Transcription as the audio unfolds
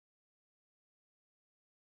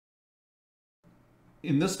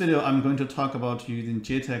In this video, I'm going to talk about using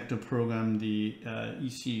JTAG to program the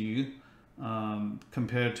ECU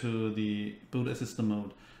compared to the boot assistant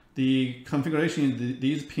mode. The configuration,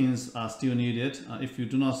 these pins are still needed. If you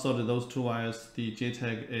do not solder those two wires, the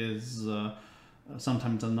JTAG is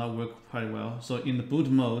sometimes does not work quite well. So in the boot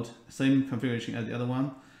mode, same configuration as the other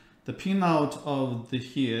one. The pin out of the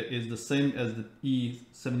here is the same as the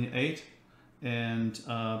E78 and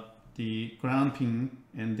the ground pin,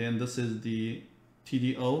 and then this is the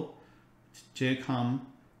TDO, JCOM,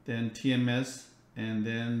 then TMS, and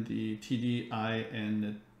then the TDI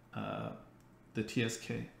and the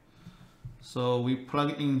TSK. So we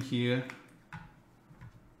plug in here,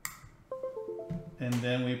 and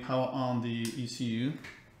then we power on the ECU.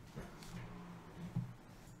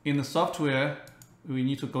 In the software, we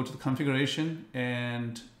need to go to the configuration,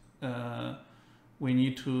 and we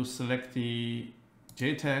need to select the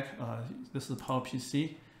JTAG. This is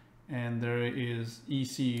PowerPC, and there is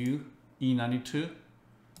ECU E92.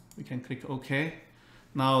 We can click OK.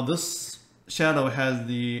 Now this shadow has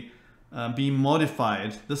the been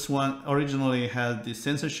modified. This one originally had the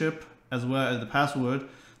censorship as well as the password.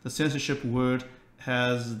 The censorship word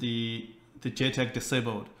has the JTAG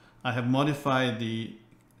disabled. I have modified the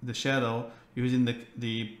shadow using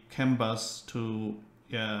the CAN bus to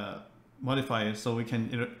modify it so we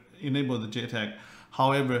can enable the JTAG.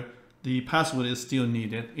 However, the password is still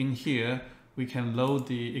needed. In here, we can load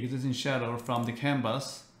the existing shadow from the CAN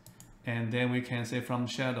bus, and then we can say from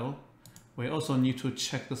shadow. We also need to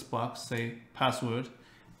check this box, say password,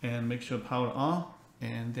 and make sure power on,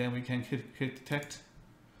 and then we can hit detect.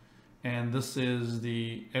 And this is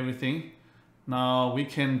the everything. Now we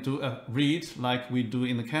can do a read like we do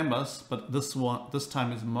in the CAN bus, but this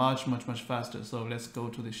time is much faster. So let's go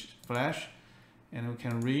to the flash, and we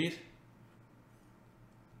can read.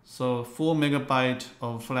 So 4 megabyte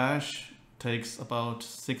of flash takes about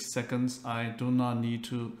 6 seconds. I do not need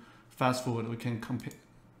to fast forward. We can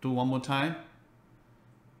do one more time.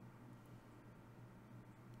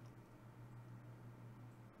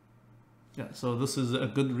 Yeah, so this is a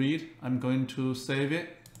good read. I'm going to save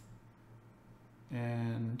it.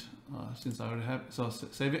 And since I already have it, so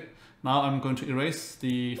save it. Now I'm going to erase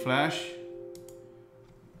the flash.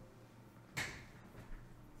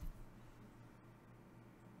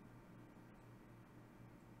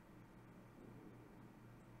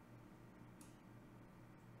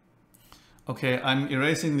 Okay, I'm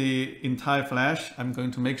erasing the entire flash. I'm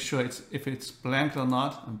going to make sure if it's blank or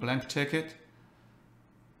not, and blank check it.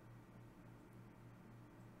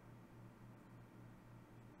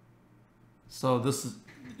 So this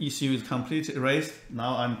ECU is completely erased.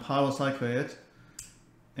 Now I'm power cycle it,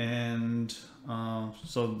 and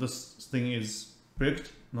so this thing is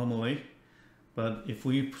bricked normally. But if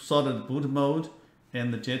we solder the boot mode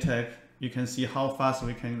and the JTAG, you can see how fast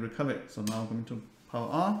we can recover it. So now I'm going to power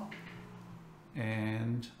on.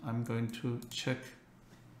 And I'm going to check.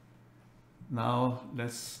 Now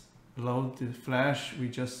let's load the flash we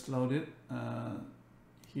just loaded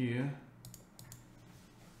here,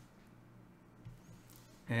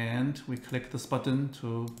 and we click this button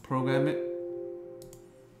to program it.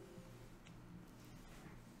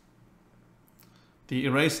 The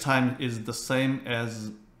erase time is the same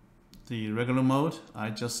as the regular mode.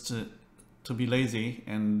 I just to be lazy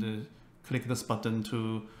and click this button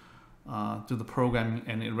to do the programming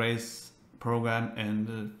and erase program and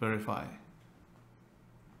verify.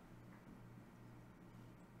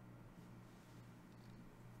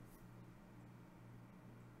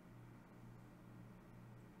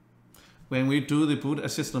 When we do the boot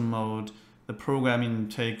assistant mode, the programming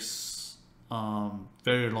takes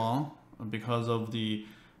very long because of the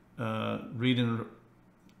reading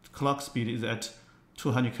clock speed is at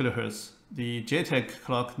 200 kilohertz. The JTAG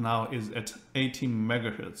clock now is at 80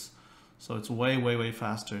 megahertz. So it's way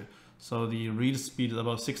faster. So the read speed is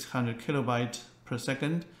about 600 kilobyte per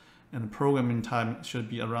second, and the programming time should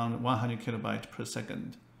be around 100 kilobyte per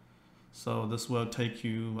second. So this will take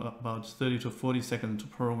you about 30 to 40 seconds to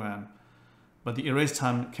program. But the erase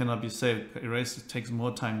time cannot be saved. Erase takes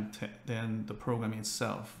more time than the program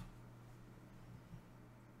itself.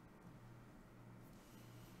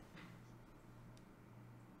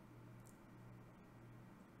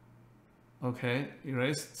 Okay,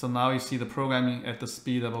 erased. So now you see the programming at the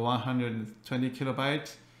speed of 120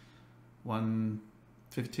 kilobyte,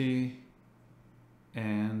 150,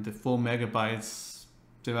 and the 4 megabytes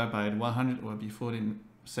divided by 100 will be 40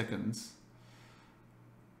 seconds.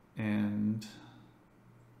 And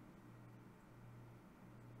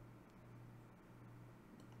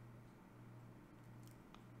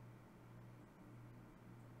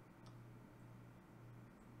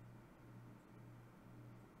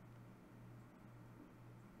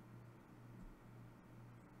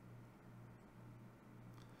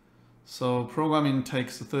So programming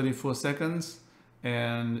takes 34 seconds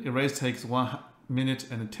and erase takes 1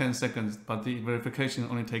 minute and 10 seconds, but the verification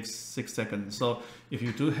only takes 6 seconds. So if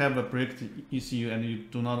you do have a bricked ECU and you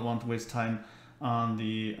do not want to waste time on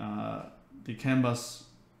the CAN bus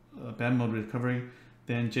band mode recovery,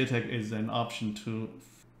 then JTAG is an option to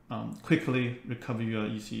quickly recover your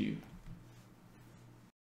ECU.